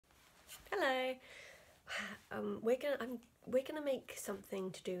today we're gonna make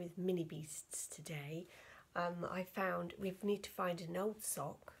something to do with mini beasts today. I found we need to find an old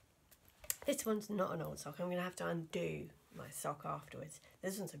sock. This one's not an old sock. I'm gonna have to undo my sock afterwards.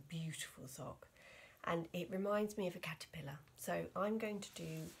 This one's a beautiful sock, and it reminds me of a caterpillar. So I'm going to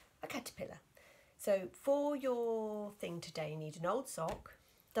do a caterpillar. So for your thing today, you need an old sock.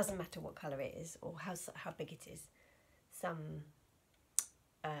 Doesn't matter what colour it is or how big it is. Some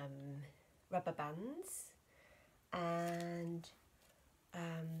rubber bands, and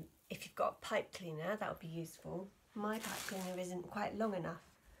if you've got a pipe cleaner, that would be useful. My pipe cleaner isn't quite long enough,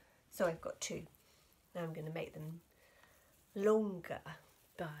 so I've got two. Now I'm going to make them longer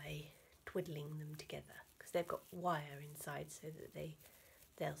by twiddling them together, because they've got wire inside so that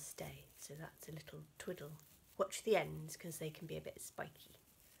they'll stay. So that's a little twiddle. Watch the ends because they can be a bit spiky.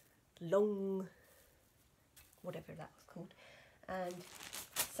 Long, whatever that was called. And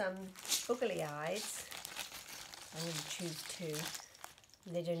some Boogley eyes. I'm going to choose two.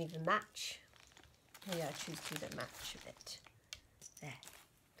 They don't even match. Yeah, I choose two that match a bit. There.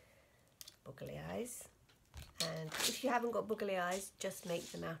 Boogley eyes. And if you haven't got Boogley eyes, just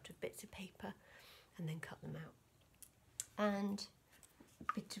make them out of bits of paper and then cut them out. And a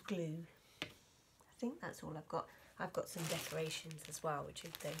bit of glue. I think that's all I've got. I've got some decorations as well, which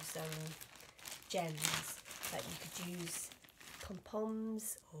are those gems that you could use,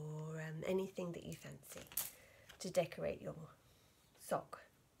 pom-poms or anything that you fancy to decorate your sock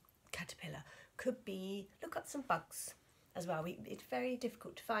caterpillar. Could be, look up some bugs as well. It's very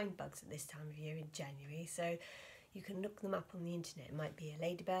difficult to find bugs at this time of year in January, so you can look them up on the internet. It might be a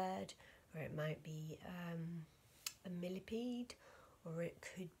ladybird, or it might be a millipede, or it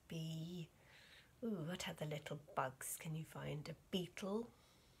could be, ooh, what other little bugs can you find? A beetle,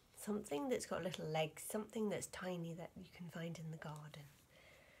 something that's got little legs, something that's tiny that you can find in the garden.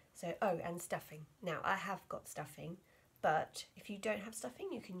 So, oh, and stuffing. Now, I have got stuffing, but if you don't have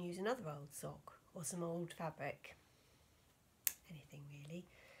stuffing, you can use another old sock or some old fabric. Anything really.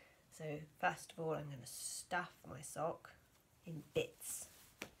 So, first of all, I'm going to stuff my sock in bits.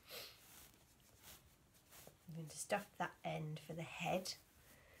 I'm going to stuff that end for the head.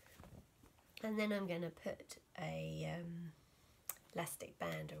 And then I'm going to put a elastic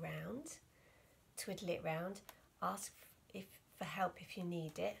band around, twiddle it round, ask for help if you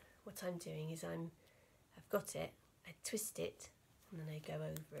need it. What I'm doing is I've got it, I twist it, and then I go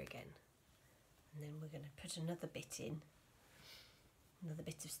over again. And then we're going to put another bit in, another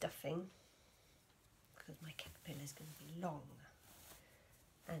bit of stuffing, because my caterpillar is going to be long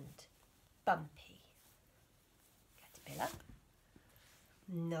and bumpy. Caterpillar.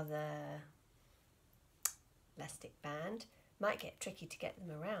 Another elastic band. Might get tricky to get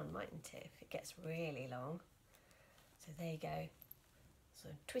them around, mightn't it, if it gets really long. So there you go. So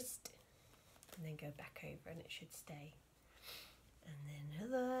twist and then go back over and it should stay. And then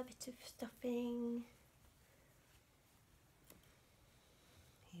another bit of stuffing.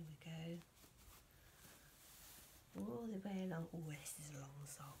 Here we go. All the way along. Oh, this is a long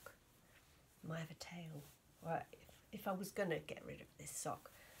sock. Might have a tail. Right, if I was going to get rid of this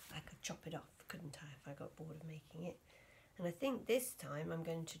sock, I could chop it off, couldn't I, if I got bored of making it. And I think this time I'm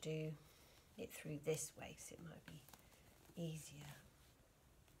going to do it through this way, so it might be easier.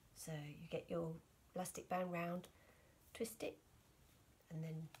 So you get your elastic band round, twist it, and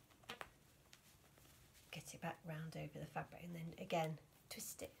then get it back round over the fabric, and then again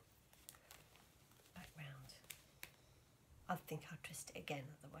twist it back round. I think I'll twist it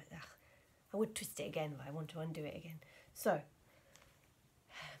again, otherwise I would twist it again, but I want to undo it again. So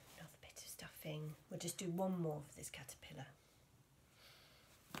another bit of stuffing. We'll just do one more for this caterpillar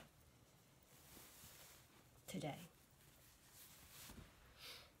today.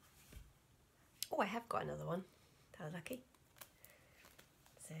 Oh, I have got another one. How lucky.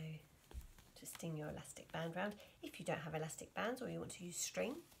 So twisting your elastic band round. If you don't have elastic bands or you want to use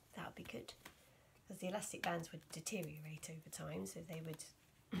string, that would be good, because the elastic bands would deteriorate over time, so they would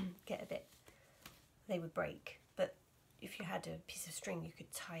get a bit, they would break. But if you had a piece of string, you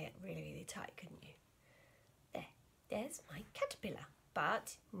could tie it really, really tight, couldn't you? There's my caterpillar,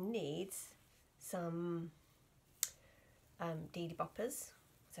 but needs some deedy boppers.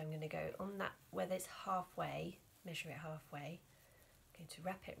 So I'm going to go on that where there's halfway, measure it halfway. I'm going to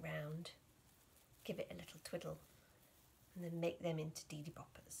wrap it round, give it a little twiddle, and then make them into deedy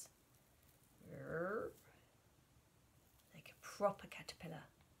boppers. Like a proper caterpillar.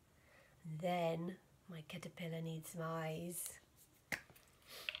 And then my caterpillar needs some eyes.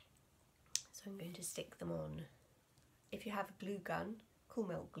 So I'm going to stick them on. If you have a glue gun, Cool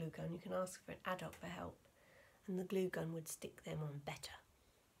Milk glue gun, you can ask for an adult for help, and the glue gun would stick them on better.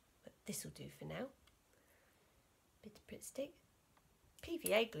 But This will do for now. Bit of Pritt stick.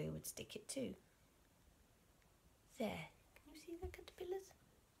 PVA glue would stick it too. There. Can you see the caterpillar's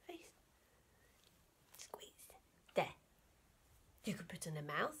face? Squeeze. There. You could put on a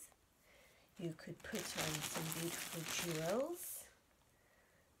mouth. You could put on some beautiful jewels.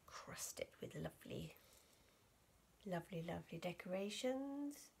 Crust it with lovely, lovely, lovely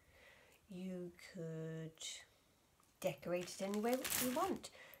decorations. You could decorate it any way you want.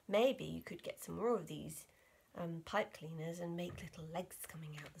 Maybe you could get some more of these pipe cleaners and make little legs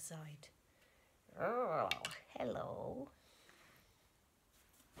coming out the side. Oh, hello.